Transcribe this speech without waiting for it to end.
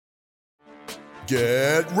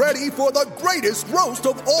Get ready for the greatest roast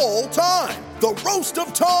of all time, the Roast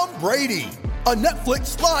of Tom Brady, a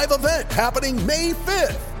Netflix live event happening May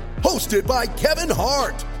 5th. Hosted by Kevin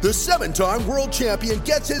Hart, the 7-time world champion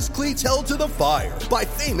gets his cleats held to the fire by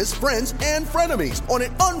famous friends and frenemies on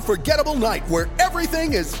an unforgettable night where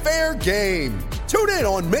everything is fair game. Tune in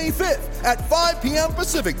on May 5th at 5 p.m.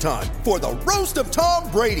 Pacific time for the Roast of Tom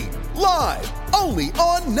Brady, live only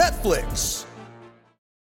on Netflix.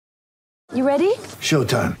 You ready?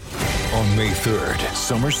 Showtime. On May 3rd,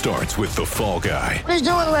 summer starts with The Fall Guy. Let's do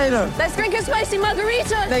it later. Let's drink a spicy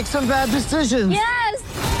margarita. Make some bad decisions. Yes!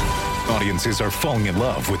 Audiences are falling in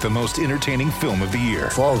love with the most entertaining film of the year.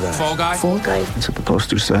 Fall Guy. Fall Guy? Fall Guy. That's what the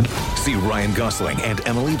poster said. See Ryan Gosling and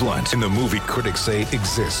Emily Blunt in the movie critics say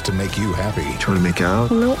exists to make you happy. Trying to make it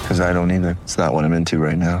out? Nope. Because I don't either. It's not what I'm into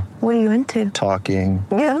right now. What are you into? Talking.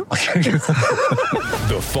 Yeah.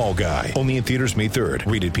 The Fall Guy. Only in theaters May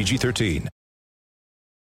 3rd. Rated PG-13.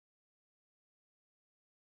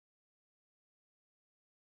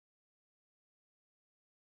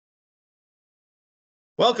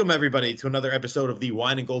 Welcome, everybody, to another episode of the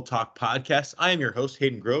Wine and Gold Talk podcast. I am your host,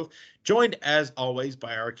 Hayden Grove, joined, as always,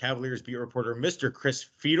 by our Cavaliers beat reporter, Mr. Chris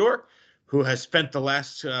Fedor, who has spent the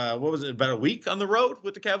last, about a week on the road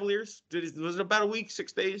with the Cavaliers? Was it about a week,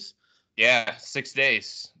 6 days? Yeah, 6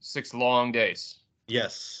 days. 6 long days.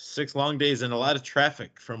 Yes, 6 long days and a lot of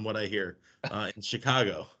traffic, from what I hear, in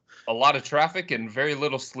Chicago. A lot of traffic and very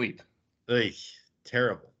little sleep.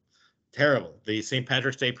 Terrible. The St.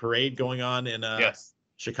 Patrick's Day parade going on in Yes.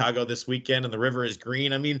 Chicago this weekend, and the river is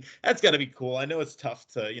green. I mean, that's got to be cool. I know it's tough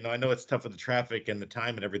with the traffic and the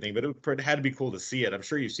time and everything, but it had to be cool to see it. I'm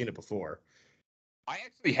sure you've seen it before. I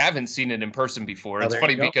actually haven't seen it in person before. Oh, It's there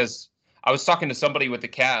funny you go. because I was talking to somebody with the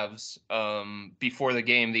Cavs before the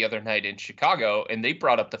game the other night in Chicago, and they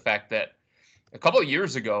brought up the fact that a couple of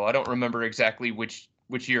years ago, I don't remember exactly which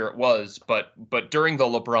year it was, but during the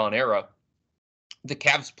LeBron era, the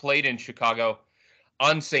Cavs played in Chicago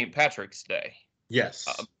on St. Patrick's Day. Yes.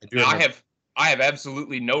 I have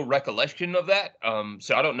absolutely no recollection of that.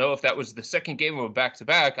 So I don't know if that was the second game of a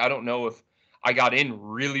back-to-back. I don't know if I got in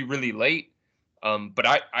really, really late. But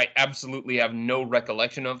I absolutely have no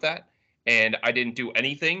recollection of that. And I didn't do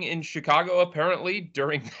anything in Chicago, apparently,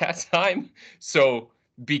 during that time. So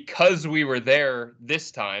because we were there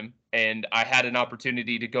this time and I had an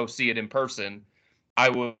opportunity to go see it in person, I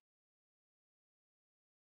would.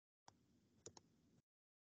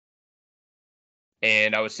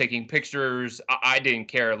 And I was taking pictures. I didn't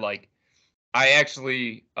care. Like, I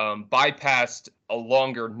actually bypassed a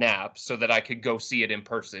longer nap so that I could go see it in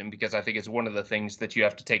person, because I think it's one of the things that you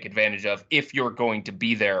have to take advantage of if you're going to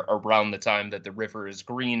be there around the time that the river is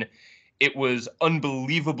green. It was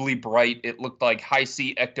unbelievably bright. It looked like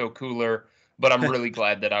Hi-C Ecto Cooler, but I'm really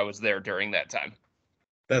glad that I was there during that time.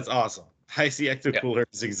 That's awesome. Hi-C Ecto Cooler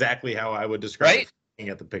is exactly how I would describe it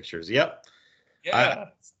looking at the pictures. Yep. Yeah.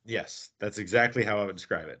 Yes, that's exactly how I would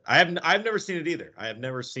describe it. I've never seen it either. I've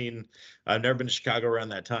never been to Chicago around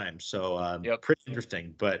that time. So Pretty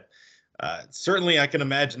interesting. But certainly I can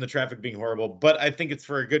imagine the traffic being horrible. But I think it's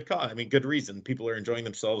for a good cause. I mean, good reason. People are enjoying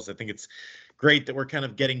themselves. I think it's great that we're kind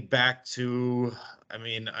of getting back to. I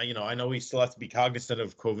mean, I know we still have to be cognizant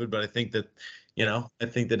of COVID, but I think that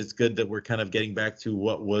it's good that we're kind of getting back to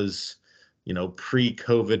what was,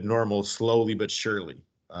 pre-COVID normal, slowly but surely.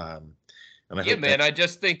 I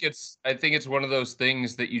just think it's one of those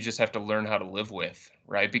things that you just have to learn how to live with,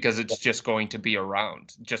 right? Because it's just going to be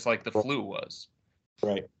around, just like the flu was.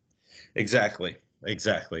 Right. Exactly.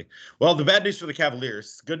 Well, the bad news for the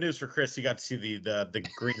Cavaliers. Good news for Chris. He got to see the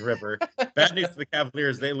Green River. Bad news for the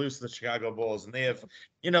Cavaliers. They lose to the Chicago Bulls, and they have,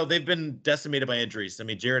 they've been decimated by injuries. I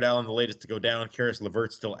mean, Jared Allen, the latest to go down. Karis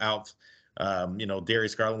LeVert's still out.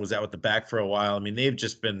 Darius Garland was out with the back for a while. I mean, they've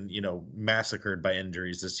just been, massacred by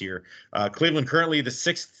injuries this year. Cleveland currently the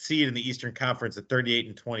 6th seed in the Eastern Conference at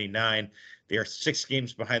 38-29. They are 6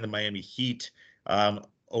 games behind the Miami Heat.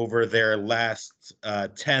 Over their last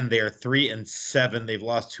 10, they are 3-7. They've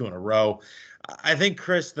lost 2 in a row. I think,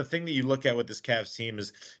 Chris, the thing that you look at with this Cavs team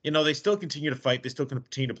is, they still continue to fight. They still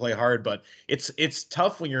continue to play hard, but it's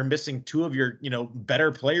tough when you're missing 2 of your,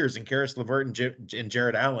 better players in Karis LeVert and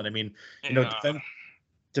Jared Allen. I mean,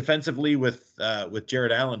 defensively with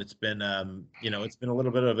Jared Allen, it's been, it's been a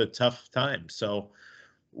little bit of a tough time. So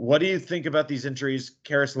what do you think about these injuries?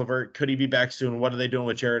 Karis LeVert, could he be back soon? What are they doing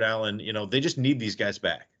with Jared Allen? They just need these guys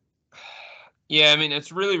back. Yeah, I mean,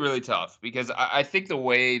 it's really, really tough because I think the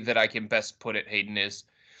way that I can best put it, Hayden, is,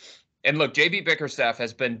 and look, JB Bickerstaff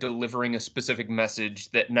has been delivering a specific message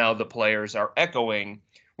that now the players are echoing,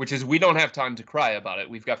 which is we don't have time to cry about it.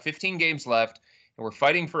 We've got 15 games left, and we're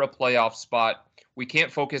fighting for a playoff spot. We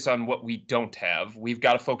can't focus on what we don't have. We've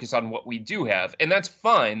got to focus on what we do have. And that's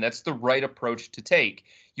fine. That's the right approach to take.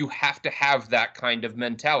 You have to have that kind of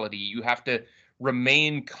mentality. You have to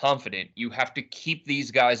remain confident. You have to keep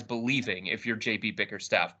these guys believing if you're JB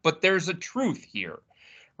Bickerstaff. But there's a truth here,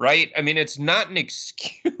 right? I mean, it's not an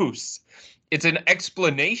excuse. It's an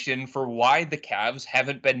explanation for why the Cavs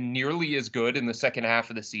haven't been nearly as good in the second half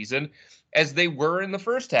of the season as they were in the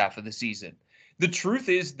first half of the season. The truth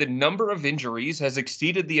is the number of injuries has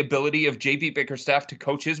exceeded the ability of JB Bickerstaff to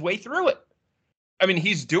coach his way through it. I mean,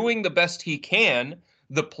 he's doing the best he can.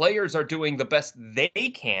 The players are doing the best they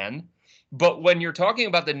can. But when you're talking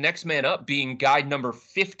about the next man up being guy number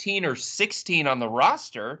 15 or 16 on the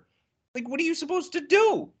roster, like, what are you supposed to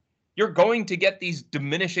do? You're going to get these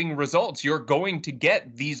diminishing results. You're going to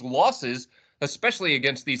get these losses, especially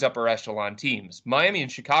against these upper echelon teams. Miami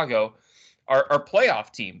and Chicago are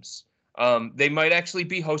playoff teams. They might actually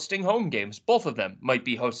be hosting home games. Both of them might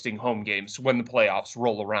be hosting home games when the playoffs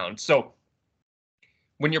roll around. So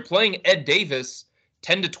when you're playing Ed Davis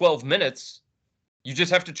 10 to 12 minutes, you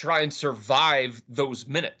just have to try and survive those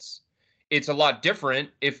minutes. It's a lot different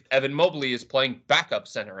if Evan Mobley is playing backup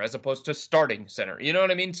center as opposed to starting center. You know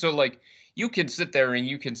what I mean? So, like, you can sit there and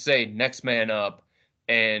you can say next man up,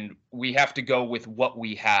 and we have to go with what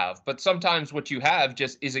we have. But sometimes what you have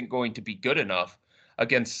just isn't going to be good enough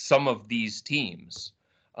against some of these teams.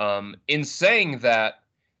 In saying that,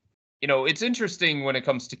 you know, it's interesting when it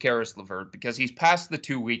comes to Caris LeVert because he's past the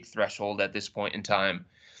 2-week threshold at this point in time.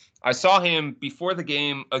 I saw him before the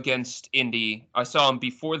game against Indy. I saw him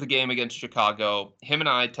before the game against Chicago. Him and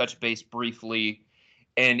I touched base briefly,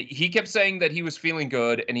 and he kept saying that he was feeling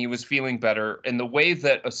good and he was feeling better. And the way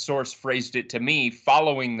that a source phrased it to me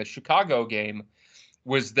following the Chicago game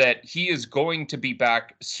was that he is going to be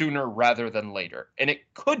back sooner rather than later. And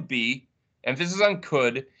it could be, emphasis on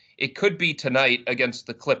could, it could be tonight against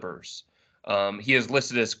the Clippers. He is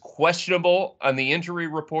listed as questionable on the injury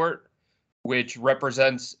report, which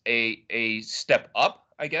represents a step up,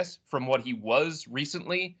 I guess, from what he was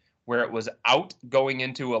recently, where it was out going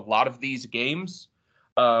into a lot of these games.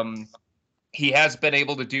 He has been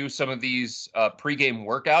able to do some of these pregame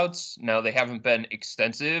workouts. Now, they haven't been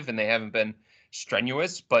extensive and they haven't been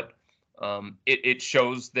strenuous, but it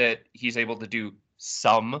shows that he's able to do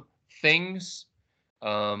some things.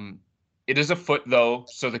 It is a foot, though,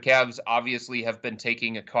 so the Cavs obviously have been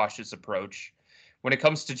taking a cautious approach. When it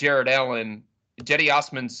comes to Jared Allen, Jetty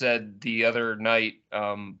Osman said the other night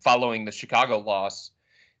following the Chicago loss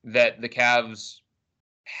that the Cavs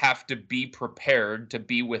have to be prepared to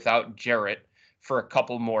be without Jarrett for a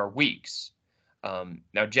couple more weeks.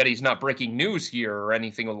 Now, Jetty's not breaking news here or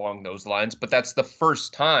anything along those lines, but that's the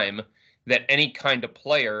first time that any kind of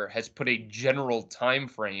player has put a general time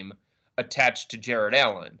frame attached to Jared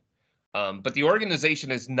Allen. But the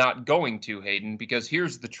organization is not going to, Hayden, because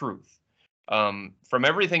here's the truth. From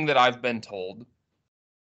everything that I've been told,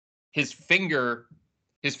 his finger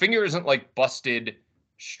isn't like busted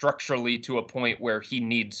structurally to a point where he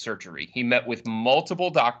needs surgery. He met with multiple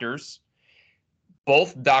doctors.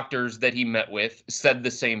 Both doctors that he met with said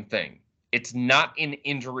the same thing. It's not an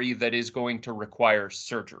injury that is going to require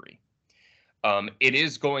surgery. It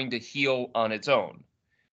is going to heal on its own.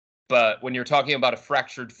 But when you're talking about a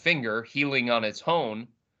fractured finger healing on its own,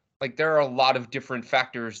 like, there are a lot of different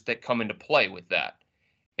factors that come into play with that.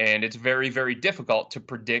 And it's very, very difficult to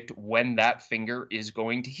predict when that finger is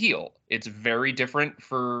going to heal. It's very different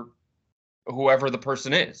for whoever the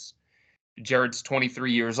person is. Jared's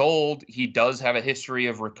 23 years old. He does have a history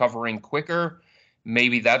of recovering quicker.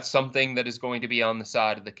 Maybe that's something that is going to be on the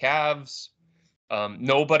side of the Cavs.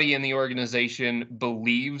 Nobody in the organization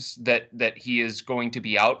believes that he is going to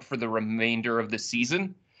be out for the remainder of the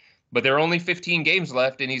season. But there are only 15 games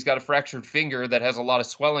left, and he's got a fractured finger that has a lot of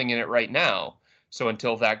swelling in it right now. So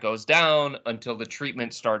until that goes down, until the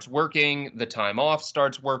treatment starts working, the time off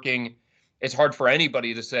starts working, it's hard for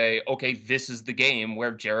anybody to say, okay, this is the game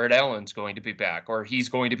where Jared Allen's going to be back, or he's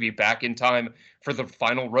going to be back in time for the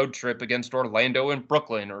final road trip against Orlando and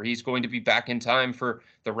Brooklyn, or he's going to be back in time for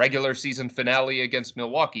the regular season finale against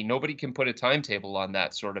Milwaukee. Nobody can put a timetable on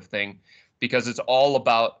that sort of thing because it's all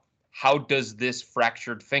about how does this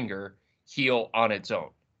fractured finger heal on its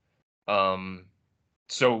own.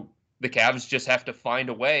 So the Cavs just have to find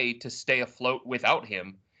a way to stay afloat without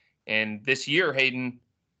him. And this year, Hayden,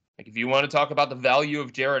 like, if you want to talk about the value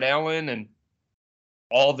of Jared Allen and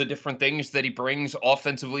all the different things that he brings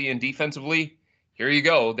offensively and defensively, here you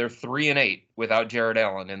go. They're 3-8 without Jared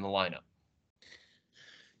Allen in the lineup.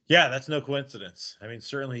 Yeah, that's no coincidence. I mean,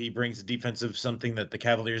 certainly he brings a defensive something that the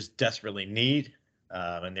Cavaliers desperately need.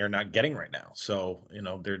 and they're not getting right now. So,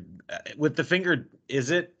 they're with the finger.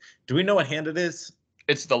 Do we know what hand it is?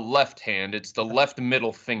 It's the left hand. It's the left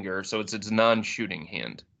middle finger. So it's its non-shooting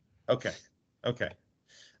hand. Okay.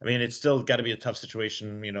 I mean, it's still got to be a tough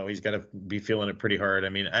situation. He's got to be feeling it pretty hard. I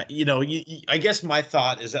mean, I guess my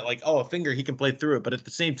thought is that a finger, he can play through it, but at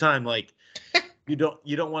the same time, you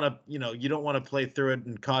don't want to play through it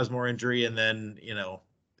and cause more injury. And then,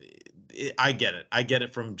 I get it. I get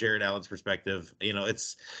it from Jared Allen's perspective.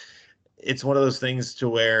 It's one of those things to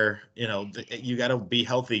where, you got to be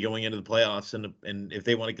healthy going into the playoffs. And if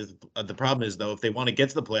they want to get, the problem is though, if they want to get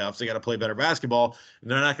to the playoffs, they got to play better basketball,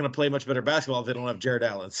 and they're not going to play much better basketball if they don't have Jared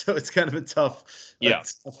Allen. So it's kind of a tough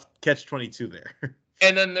catch-22 there.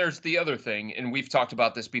 And then there's the other thing, and we've talked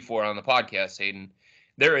about this before on the podcast, Hayden.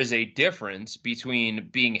 There is a difference between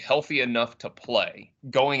being healthy enough to play,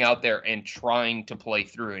 going out there and trying to play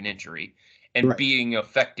through an injury, and being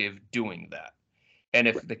effective doing that. And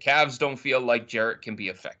if the Cavs don't feel like Jarrett can be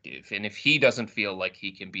effective, and if he doesn't feel like he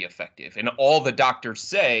can be effective, and all the doctors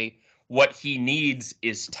say what he needs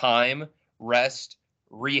is time, rest,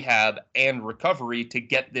 rehab, and recovery to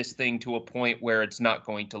get this thing to a point where it's not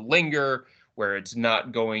going to linger, where it's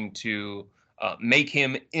not going to make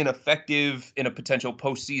him ineffective in a potential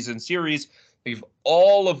postseason series. If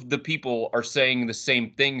all of the people are saying the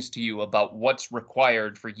same things to you about what's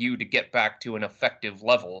required for you to get back to an effective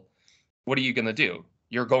level, what are you going to do?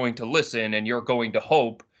 You're going to listen, and you're going to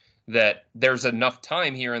hope that there's enough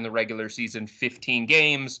time here in the regular season, 15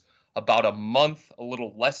 games, about a month, a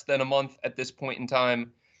little less than a month at this point in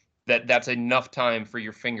time, that's enough time for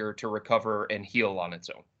your finger to recover and heal on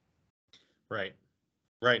its own. Right.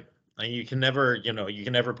 And you can never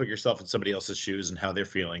put yourself in somebody else's shoes and how they're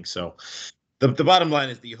feeling. So the bottom line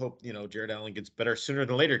is that you hope, Jared Allen gets better sooner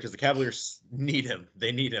than later, because the Cavaliers need him.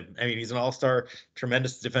 They need him. I mean, he's an all-star,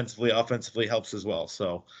 tremendous defensively, offensively, helps as well.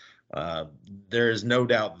 So there is no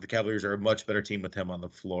doubt that the Cavaliers are a much better team with him on the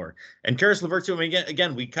floor. And Caris LeVert too. I mean,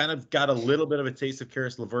 again, we kind of got a little bit of a taste of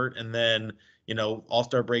Caris LeVert, and then,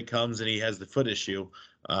 all-star break comes and he has the foot issue.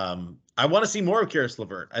 I want to see more of Caris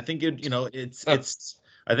LeVert. I think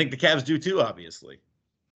I think the Cavs do too, obviously.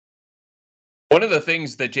 One of the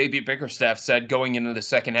things that JB Bickerstaff said going into the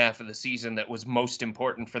second half of the season that was most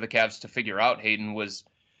important for the Cavs to figure out, Hayden, was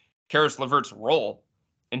Caris LeVert's role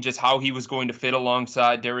and just how he was going to fit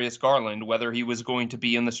alongside Darius Garland, whether he was going to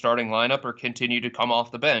be in the starting lineup or continue to come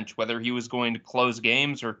off the bench, whether he was going to close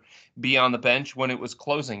games or be on the bench when it was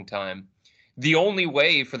closing time. The only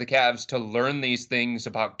way for the Cavs to learn these things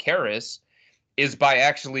about Caris is by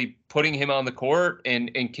actually putting him on the court and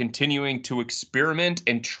continuing to experiment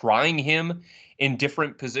and trying him in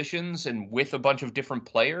different positions and with a bunch of different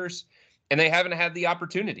players. And they haven't had the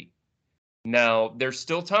opportunity. Now, there's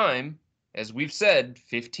still time. As we've said,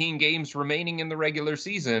 15 games remaining in the regular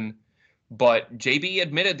season. But JB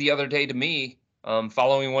admitted the other day to me,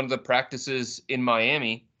 following one of the practices in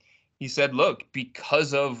Miami, he said, look,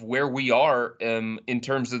 because of where we are in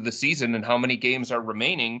terms of the season and how many games are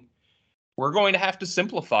remaining, we're going to have to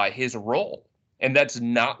simplify his role. And that's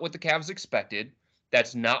not what the Cavs expected.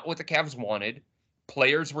 That's not what the Cavs wanted.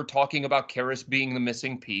 Players were talking about Caris being the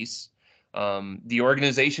missing piece. The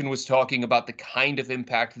organization was talking about the kind of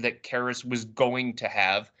impact that Caris was going to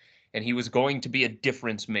have, and he was going to be a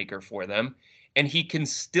difference maker for them. And he can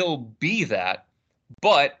still be that.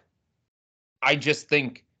 But I just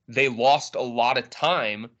think they lost a lot of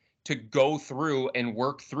time to go through and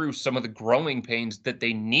work through some of the growing pains that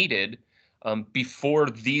they needed before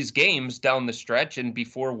these games down the stretch and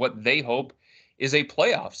before what they hope is a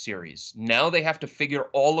playoff series. Now they have to figure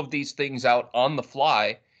all of these things out on the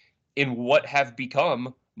fly in what have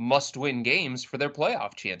become must-win games for their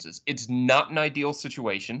playoff chances. It's not an ideal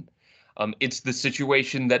situation. It's the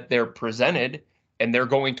situation that they're presented, and they're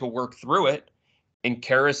going to work through it. And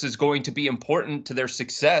Caris is going to be important to their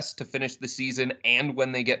success to finish the season and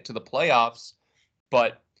when they get to the playoffs.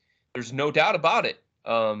 But there's no doubt about it.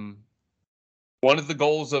 One of the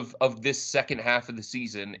goals of this second half of the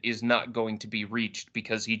season is not going to be reached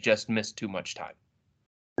because he just missed too much time.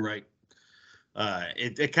 Right.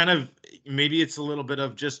 It kind of, maybe it's a little bit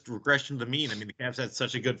of just regression to the mean. I mean, the Cavs had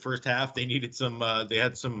such a good first half. They needed some, they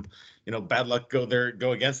had some, bad luck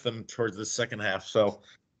go against them towards the second half. So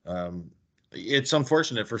it's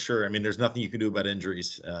unfortunate for sure. I mean, there's nothing you can do about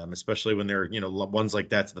injuries, especially when they're, ones like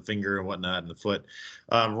that to the finger and whatnot and the foot.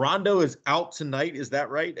 Rondo is out tonight. Is that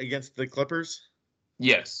right? Against the Clippers?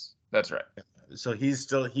 Yes, that's right. So he's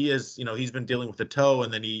been dealing with the toe,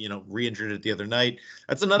 and then he, re-injured it the other night.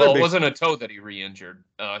 That's another. Well, it wasn't a toe that he re-injured.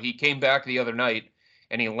 He came back the other night,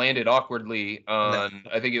 and he landed awkwardly on,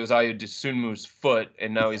 I think it was Ayo Dosunmu's foot,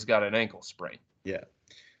 and now he's got an ankle sprain. Yeah.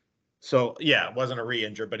 So yeah, it wasn't a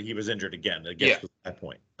re-injure, but he was injured again. I guess Yeah. was that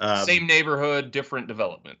point. Same neighborhood, different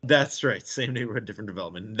development. That's right. Same neighborhood, different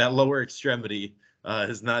development. That lower extremity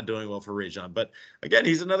is not doing well for Rajon. But again,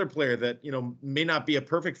 he's another player that may not be a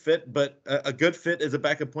perfect fit, but a good fit as a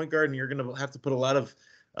backup point guard. And you're going to have to put a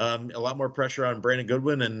lot more pressure on Brandon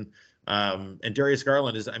Goodwin and Darius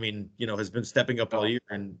Garland has been stepping up all year.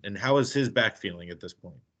 And how is his back feeling at this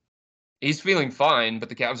point? He's feeling fine, but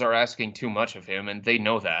the Cavs are asking too much of him, and they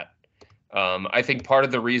know that. I think part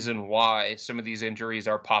of the reason why some of these injuries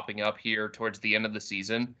are popping up here towards the end of the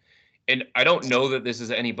season, and I don't know that this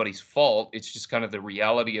is anybody's fault, it's just kind of the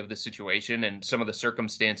reality of the situation and some of the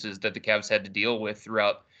circumstances that the Cavs had to deal with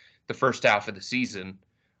throughout the first half of the season.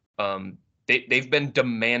 They've been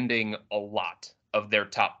demanding a lot of their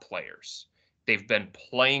top players. They've been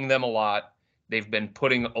playing them a lot. They've been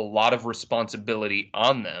putting a lot of responsibility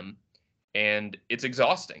on them, and it's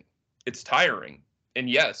exhausting. It's tiring. And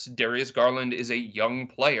yes, Darius Garland is a young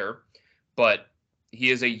player, but he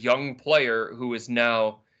is a young player who is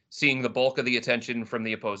now seeing the bulk of the attention from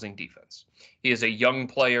the opposing defense. He is a young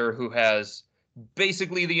player who has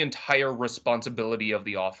basically the entire responsibility of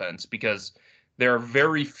the offense, because there are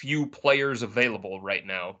very few players available right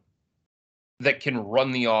now that can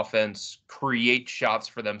run the offense, create shots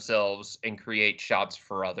for themselves, and create shots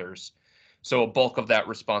for others. So a bulk of that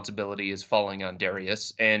responsibility is falling on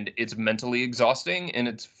Darius, and it's mentally exhausting and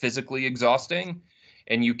it's physically exhausting.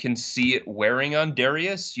 And you can see it wearing on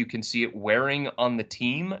Darius. You can see it wearing on the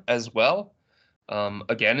team as well.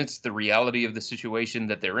 Again, it's the reality of the situation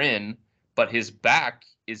that they're in, but his back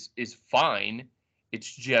is fine.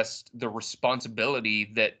 It's just the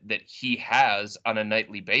responsibility that he has on a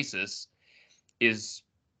nightly basis is,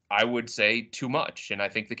 I would say, too much. And I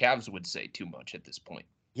think the Cavs would say too much at this point.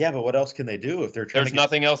 Yeah, but what else can they do if they're trying There's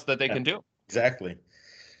nothing else that they can do. Exactly.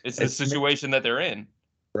 It's the situation that they're in.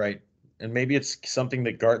 Right. And maybe it's something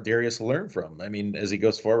that Darius will learn from. I mean, as he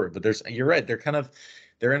goes forward. But you're right.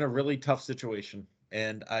 They're in a really tough situation.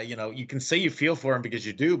 And you can say you feel for him because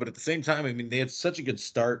you do, but at the same time, I mean, they had such a good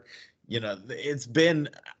start. It's been,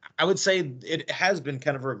 I would say it has been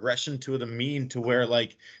kind of a regression to the mean, to where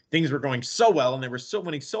like things were going so well and there were so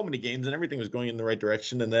many games and everything was going in the right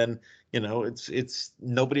direction. And then, it's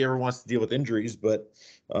nobody ever wants to deal with injuries. But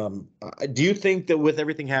do you think that with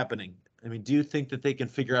everything happening, do you think that they can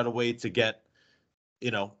figure out a way to get,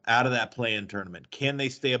 out of that play-in tournament? Can they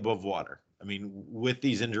stay above water? I mean, with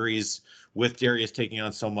these injuries, with Darius taking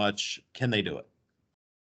on so much, can they do it?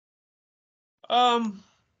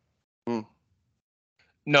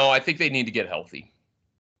 No, I think they need to get healthy.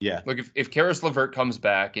 Yeah. Look, if Caris LeVert comes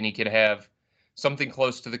back and he can have something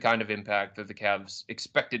close to the kind of impact that the Cavs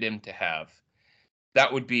expected him to have,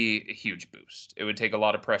 that would be a huge boost. It would take a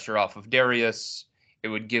lot of pressure off of Darius. It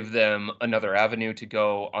would give them another avenue to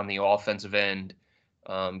go on the offensive end.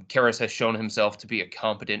 Caris has shown himself to be a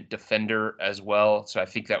competent defender as well, so I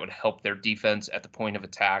think that would help their defense at the point of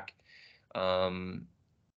attack.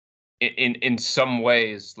 In some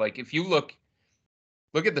ways, like if you look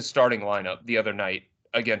at the starting lineup the other night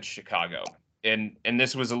against Chicago, and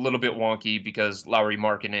this was a little bit wonky because Lauri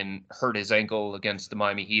Markkanen hurt his ankle against the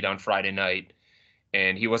Miami Heat on Friday night,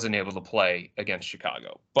 and he wasn't able to play against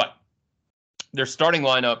Chicago. But their starting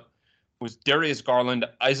lineup was Darius Garland,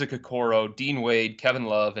 Isaac Okoro, Dean Wade, Kevin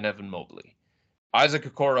Love, and Evan Mobley. Isaac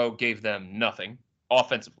Okoro gave them nothing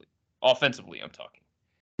offensively. Offensively, I'm talking.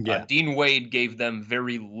 Yeah. Dean Wade gave them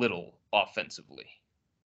very little offensively.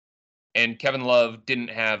 And Kevin Love didn't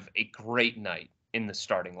have a great night in the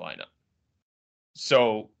starting lineup.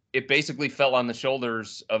 So it basically fell on the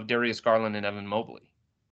shoulders of Darius Garland and Evan Mobley.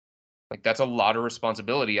 Like, that's a lot of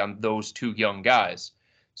responsibility on those two young guys.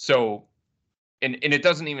 So, and it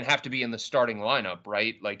doesn't even have to be in the starting lineup,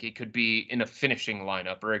 right? Like, it could be in a finishing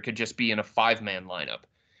lineup, or it could just be in a 5-man lineup.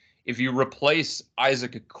 If you replace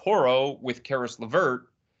Isaac Okoro with Caris LeVert,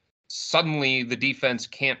 suddenly the defense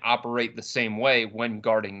can't operate the same way when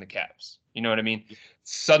guarding the Cavs. You know what I mean?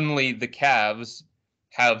 Suddenly the Cavs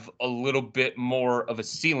have a little bit more of a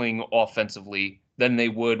ceiling offensively than they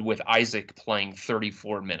would with Isaac playing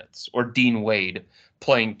 34 minutes or Dean Wade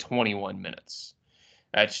playing 21 minutes.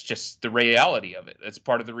 That's just the reality of it. That's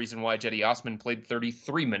part of the reason why Cedi Osman played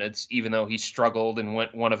 33 minutes, even though he struggled and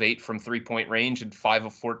went 1 of 8 from 3-point range and 5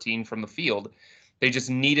 of 14 from the field. They just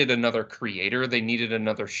needed another creator. They needed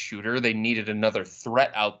another shooter. They needed another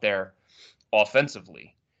threat out there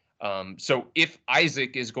offensively. So if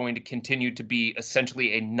Isaac is going to continue to be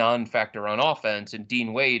essentially a non-factor on offense, and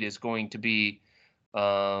Dean Wade is going to be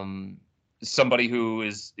somebody who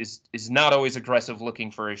is not always aggressive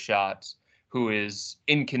looking for his shots, who is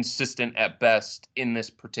inconsistent at best in this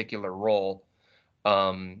particular role,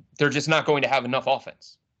 they're just not going to have enough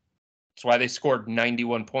offense. That's why they scored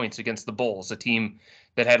 91 points against the Bulls, a team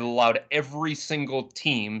that had allowed every single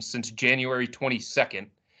team since January 22nd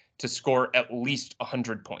to score at least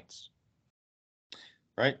 100 points.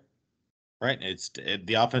 Right.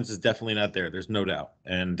 The offense is definitely not there. There's no doubt.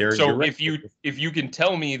 And so right. if you can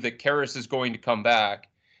tell me that Karras is going to come back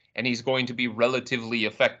and he's going to be relatively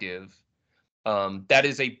effective, that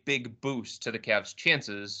is a big boost to the Cavs'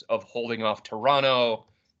 chances of holding off Toronto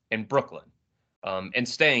and Brooklyn, and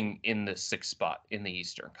staying in the 6th spot in the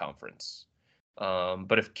Eastern Conference.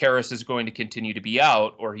 But if Karras is going to continue to be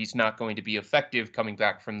out, or he's not going to be effective coming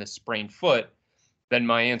back from this sprained foot, then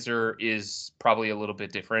my answer is probably a little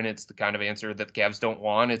bit different. It's the kind of answer that the Cavs don't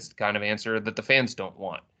want. It's the kind of answer that the fans don't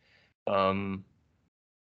want.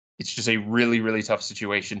 It's just a really, really tough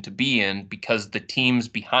situation to be in because the teams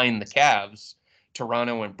behind the Cavs,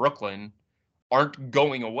 Toronto and Brooklyn, aren't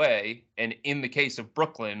going away. And in the case of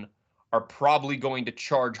Brooklyn, are probably going to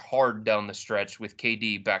charge hard down the stretch with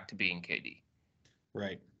KD back to being KD.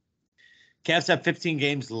 Right. Cavs have 15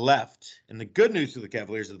 games left. And the good news for the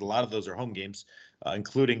Cavaliers is a lot of those are home games,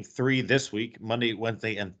 including 3 this week, Monday,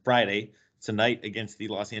 Wednesday, and Friday. Tonight against the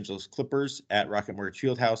Los Angeles Clippers at Rocket Mortgage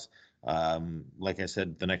Fieldhouse. Like I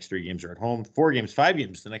said, the next 3 games are at home. 4 games, 5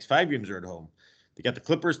 games. The next 5 games are at home. They got the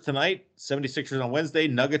Clippers tonight, 76ers on Wednesday,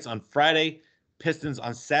 Nuggets on Friday, Pistons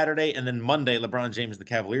on Saturday, and then Monday, LeBron James and the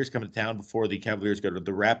Cavaliers come to town before the Cavaliers go to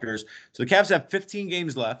the Raptors. So the Cavs have 15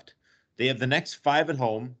 games left. They have the next 5 at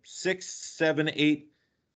home, 6, 7, 8,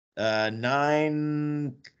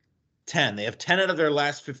 9, 10. They have 10 out of their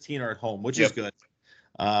last 15 are at home, which is good.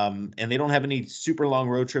 And they don't have any super long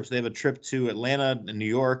road trips. They have a trip to Atlanta and New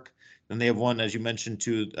York. Then they have one, as you mentioned,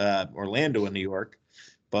 to Orlando and New York.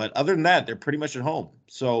 But other than that, they're pretty much at home.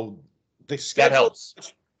 So the schedule, that helps.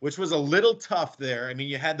 Which was a little tough there. I mean,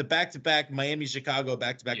 you had the back-to-back Miami, Chicago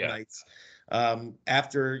back-to-back nights.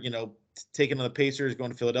 After, taking on the Pacers,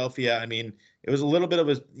 going to Philadelphia. I mean, it was a little bit of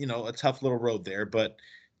a tough little road there. But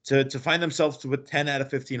to find themselves with 10 out of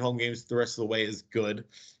 15 home games the rest of the way is good.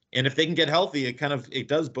 And if they can get healthy, it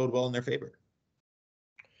does bode well in their favor.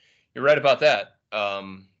 You're right about that.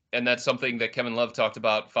 And that's something that Kevin Love talked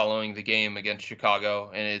about following the game against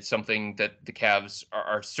Chicago. And it's something that the Cavs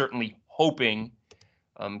are certainly hoping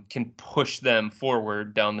can push them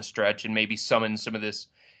forward down the stretch and maybe summon some of this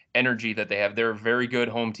energy that they have. They're a very good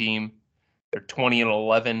home team. They're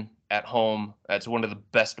 20-11 at home. That's one of the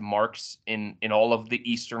best marks in all of the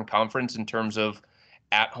Eastern Conference in terms of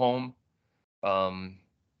at home.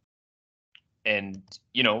 And,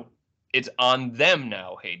 it's on them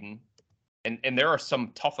now, Hayden. And there are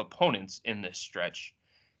some tough opponents in this stretch.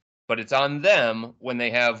 But it's on them when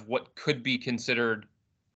they have what could be considered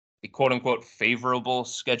a quote-unquote favorable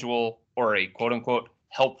schedule or a quote-unquote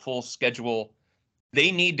helpful schedule.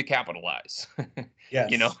 They need to capitalize.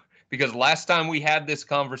 Yes. Because last time we had this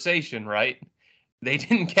conversation, right, they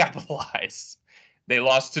didn't capitalize. They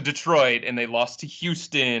lost to Detroit, and they lost to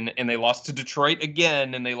Houston, and they lost to Detroit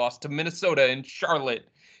again, and they lost to Minnesota and Charlotte.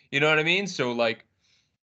 You know what I mean? So,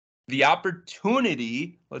 the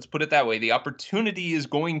opportunity, let's put it that way, the opportunity is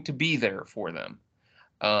going to be there for them.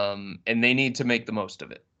 And they need to make the most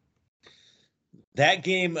of it. That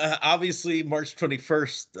game, obviously, March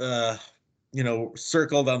 21st,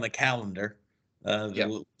 circled on the calendar.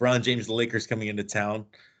 LeBron James, the Lakers coming into town.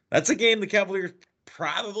 That's a game the Cavaliers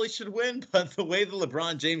probably should win, but the way that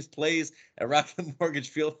LeBron James plays at Rocket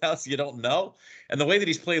Mortgage Fieldhouse, you don't know. And the way that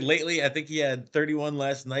he's played lately, I think he had 31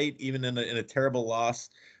 last night, even in a terrible loss.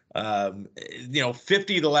 50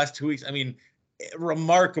 the last 2 weeks. I mean,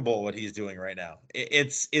 remarkable what he's doing right now. It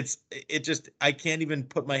just, I can't even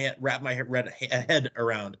wrap my head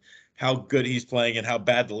around how good he's playing and how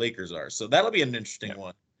bad the Lakers are. So that'll be an interesting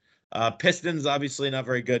one. Pistons, obviously not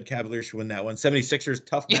very good. Cavaliers should win that one. 76ers,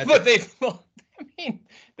 tough match. Yeah,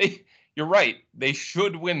 but you're right. They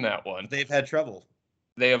should win that one. They've had trouble.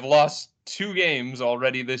 They have lost 2 games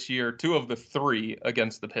already this year, 2 of the 3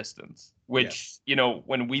 against the Pistons, which,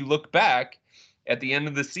 when we look back at the end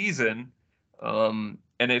of the season, and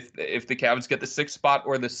if the Cavs get the 6th spot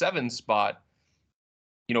or the 7th spot,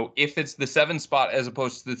 if it's the 7th spot as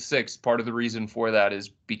opposed to the 6th, part of the reason for that is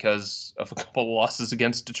because of a couple of losses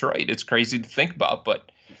against Detroit. It's crazy to think about,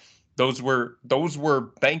 but those were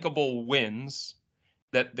bankable wins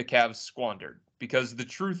that the Cavs squandered. Because the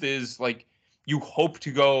truth is, you hope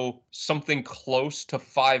to go something close to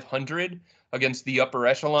 500 against the upper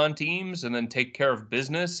echelon teams and then take care of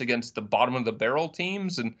business against the bottom of the barrel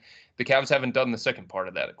teams. And the Cavs haven't done the second part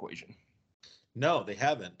of that equation. No, they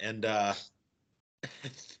haven't. And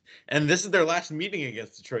this is their last meeting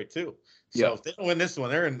against Detroit too. So if they don't win this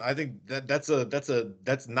one, I think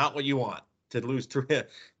that's not what you want, to lose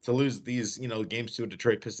these games to a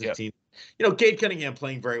Detroit Pistons team. Cade Cunningham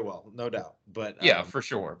playing very well, no doubt. But for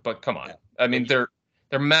sure. But come on, I mean they're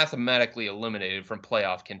mathematically eliminated from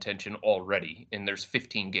playoff contention already, and there's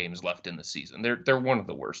 15 games left in the season. They're one of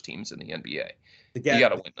the worst teams in the NBA. You got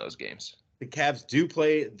to win those games. The Cavs do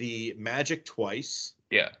play the Magic twice.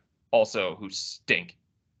 Yeah. Also, who stink.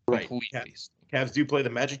 Right. Completely. Cavs do play the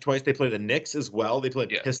Magic twice. They play the Knicks as well. They play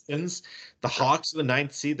the Pistons. The Hawks, the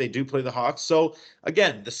 9th seed, they do play the Hawks. So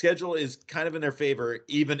again, the schedule is kind of in their favor,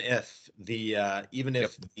 even if the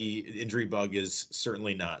injury bug is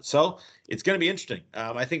certainly not. So it's going to be interesting.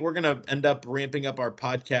 I think we're going to end up ramping up our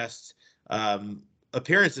podcast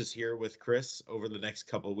appearances here with Chris over the next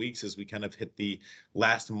couple of weeks as we kind of hit the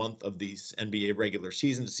last month of the NBA regular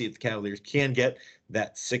season to see if the Cavaliers can get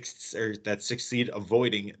that sixth seed,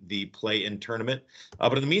 avoiding the play-in tournament.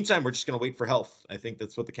 But in the meantime, we're just going to wait for health. I think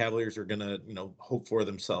that's what the Cavaliers are going to, hope for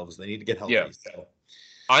themselves. They need to get healthy. Yeah. So.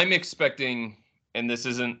 I'm expecting, and this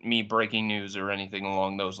isn't me breaking news or anything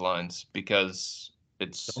along those lines, because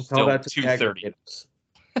it's still 2:30.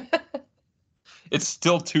 It's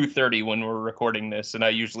still 2:30 when we're recording this, and I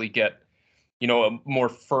usually get, a more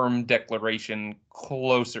firm declaration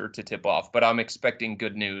closer to tip-off. But I'm expecting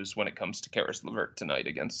good news when it comes to Caris LeVert tonight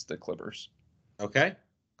against the Clippers. Okay.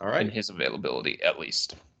 All right. And his availability, at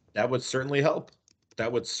least. That would certainly help.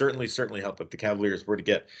 That would certainly help if the Cavaliers were to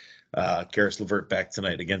get Caris LeVert back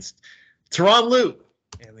tonight against Tyronn Lue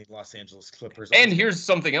and the Los Angeles Clippers. And here's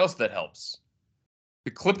something else that helps. The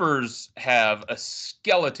Clippers have a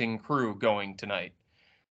skeleton crew going tonight.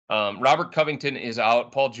 Robert Covington is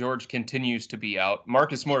out. Paul George continues to be out.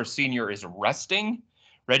 Marcus Morris Sr. is resting.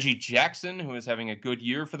 Reggie Jackson, who is having a good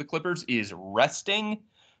year for the Clippers, is resting.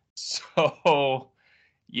 So,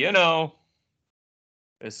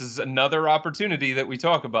 this is another opportunity that we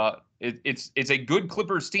talk about. It's a good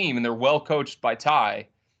Clippers team, and they're well coached by Ty,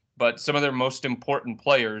 but some of their most important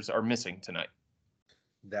players are missing tonight.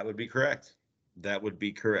 That would be correct.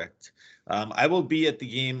 I will be at the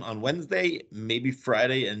game on Wednesday, maybe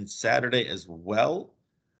Friday and Saturday as well.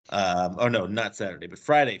 Oh, no, not Saturday, but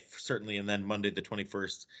Friday, certainly. And then Monday, the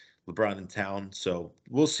 21st, LeBron in town. So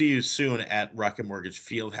we'll see you soon at Rocket Mortgage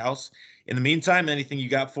Fieldhouse. In the meantime, anything you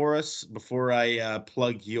got for us before I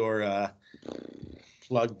plug the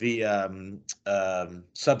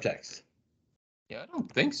subtext? Yeah, I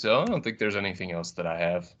don't think so. I don't think there's anything else that I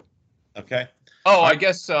have. Okay. Oh, I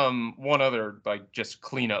guess one other just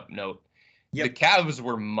cleanup note. Yep. The Cavs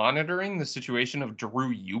were monitoring the situation of Drew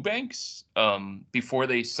Eubanks before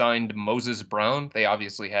they signed Moses Brown. They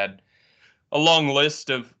obviously had a long list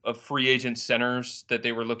of free agent centers that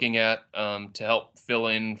they were looking at to help fill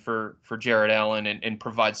in for Jarrett Allen and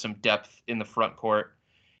provide some depth in the front court.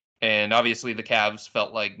 And obviously the Cavs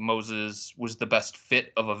felt like Moses was the best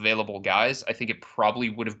fit of available guys. I think it probably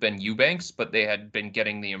would have been Eubanks, but they had been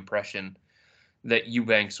getting the impression that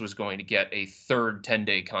Eubanks was going to get a third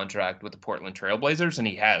 10-day contract with the Portland Trailblazers, and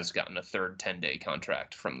he has gotten a third 10-day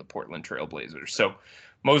contract from the Portland Trailblazers. So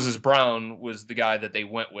Moses Brown was the guy that they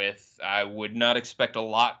went with. I would not expect a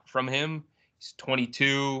lot from him. He's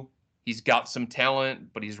 22. He's got some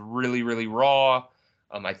talent, but he's really, really raw.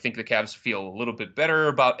 I think the Cavs feel a little bit better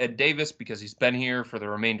about Ed Davis because he's been here for the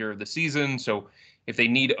remainder of the season. So if they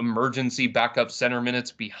need emergency backup center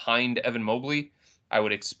minutes behind Evan Mobley, I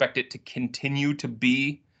would expect it to continue to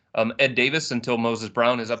be Ed Davis until Moses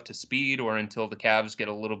Brown is up to speed or until the Cavs get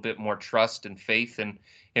a little bit more trust and faith in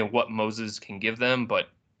what Moses can give them. But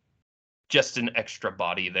just an extra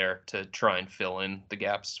body there to try and fill in the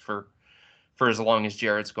gaps for as long as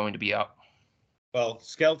Jarrett's going to be out. Well,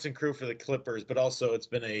 skeleton crew for the Clippers, but also it's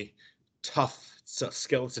been a tough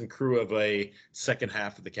skeleton crew of a second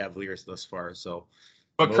half of the Cavaliers thus far.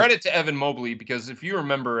 But credit to Evan Mobley, because if you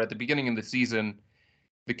remember at the beginning of the season,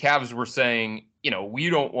 the Cavs were saying, we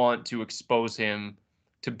don't want to expose him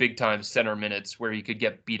to big-time center minutes where he could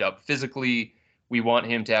get beat up physically. We want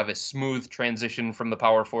him to have a smooth transition from the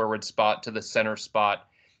power forward spot to the center spot.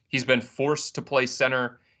 He's been forced to play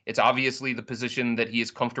center. It's obviously the position that he is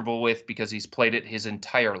comfortable with because he's played it his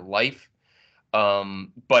entire life.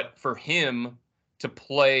 But for him to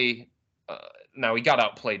play, now he got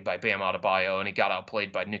outplayed by Bam Adebayo and he got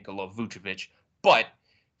outplayed by Nikola Vucevic. But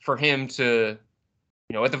for him to,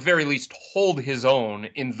 at the very least hold his own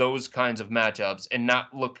in those kinds of matchups and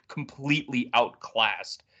not look completely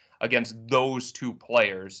outclassed against those two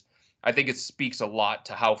players, I think it speaks a lot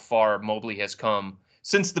to how far Mobley has come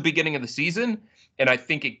since the beginning of the season. And I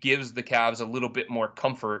think it gives the Cavs a little bit more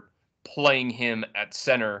comfort playing him at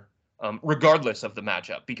center, regardless of the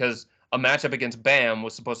matchup, because a matchup against Bam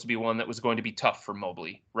was supposed to be one that was going to be tough for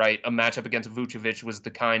Mobley, right? A matchup against Vucevic was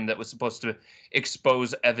the kind that was supposed to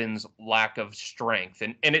expose Evans' lack of strength.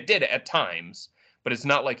 And it did at times, but it's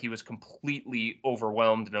not like he was completely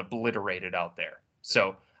overwhelmed and obliterated out there.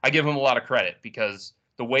 So I give him a lot of credit because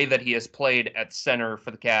the way that he has played at center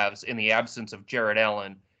for the Cavs in the absence of Jarrett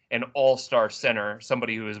Allen, an all-star center,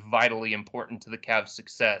 somebody who is vitally important to the Cavs'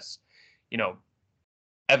 success, you know,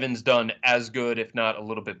 Evans done as good, if not a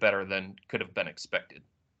little bit better than could have been expected.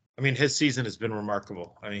 I mean, his season has been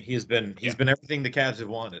remarkable. I mean, he's been everything the Cavs have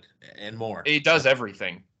wanted and more. He does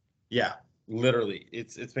everything. Yeah, literally.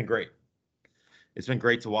 It's been great. It's been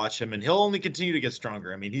great to watch him, and he'll only continue to get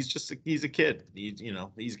stronger. I mean, he's a kid.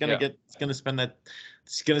 He's gonna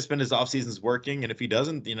spend his off seasons working, and if he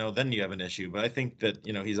doesn't, then you have an issue. But I think that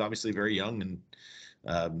he's obviously very young, and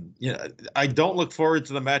I don't look forward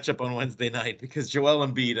to the matchup on Wednesday night because Joel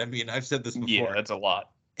Embiid. I mean, I've said this before. Yeah, that's a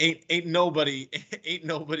lot. Ain't nobody,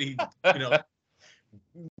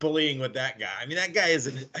 bullying with that guy. I mean, that guy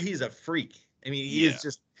he's a freak. I mean,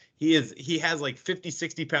 he has like 50,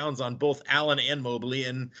 60 pounds on both Allen and Mobley.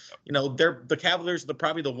 And, the Cavaliers are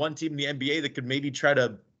probably the one team in the NBA that could maybe try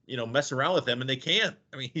to, mess around with him, and they can't.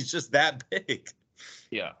 I mean, he's just that big.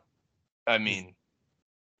 Yeah. I mean,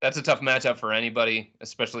 that's a tough matchup for anybody,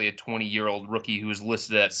 especially a 20-year-old rookie who is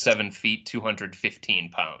listed at 7 feet, 215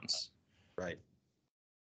 pounds. Right.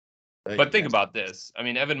 But think about this. I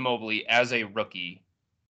mean, Evan Mobley, as a rookie,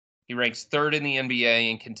 he ranks 3rd in the NBA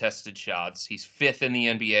in contested shots. He's 5th in the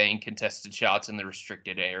NBA in contested shots in the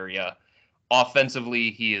restricted area. Offensively,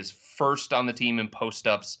 he is 1st on the team in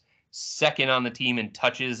post-ups, 2nd on the team in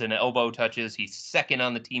touches and elbow touches. He's 2nd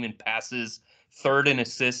on the team in passes, 3rd in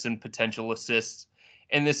assists and potential assists.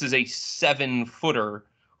 And this is a 7-footer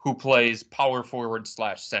who plays power forward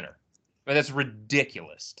 / center. I mean, that's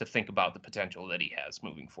ridiculous to think about the potential that he has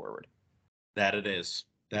moving forward. That it is.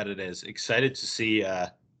 Excited to see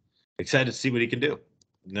what he can do.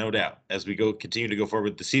 No doubt, as we continue to go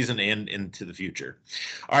forward with the season and into the future.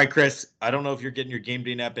 All right, Chris, I don't know if you're getting your game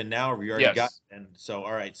day nap in now or we already got it in. So,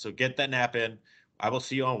 all right, so get that nap in. I will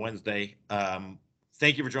see you on Wednesday.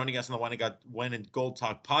 Thank you for joining us on the Wine and Gold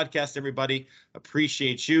Talk podcast, everybody.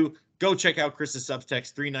 Appreciate you. Go check out Chris's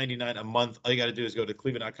Subtext, $3.99 a month. All you got to do is go to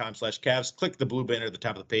cleveland.com/Cavs, click the blue banner at the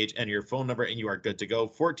top of the page, enter your phone number, and you are good to go.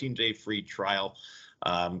 14-day free trial.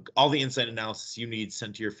 All the insight analysis you need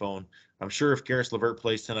sent to your phone. I'm sure if Karis LeVert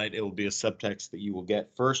plays tonight, it will be a subtext that you will get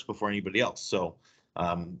first before anybody else. So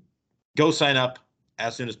go sign up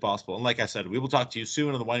as soon as possible. And like I said, we will talk to you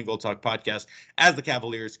soon on the Wine and Gold Talk podcast as the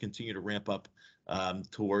Cavaliers continue to ramp up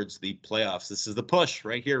towards the playoffs. This is the push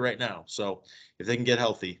right here, right now. So if they can get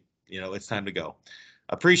healthy, it's time to go.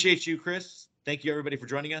 Appreciate you, Chris. Thank you, everybody, for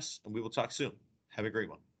joining us, and we will talk soon. Have a great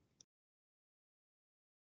one.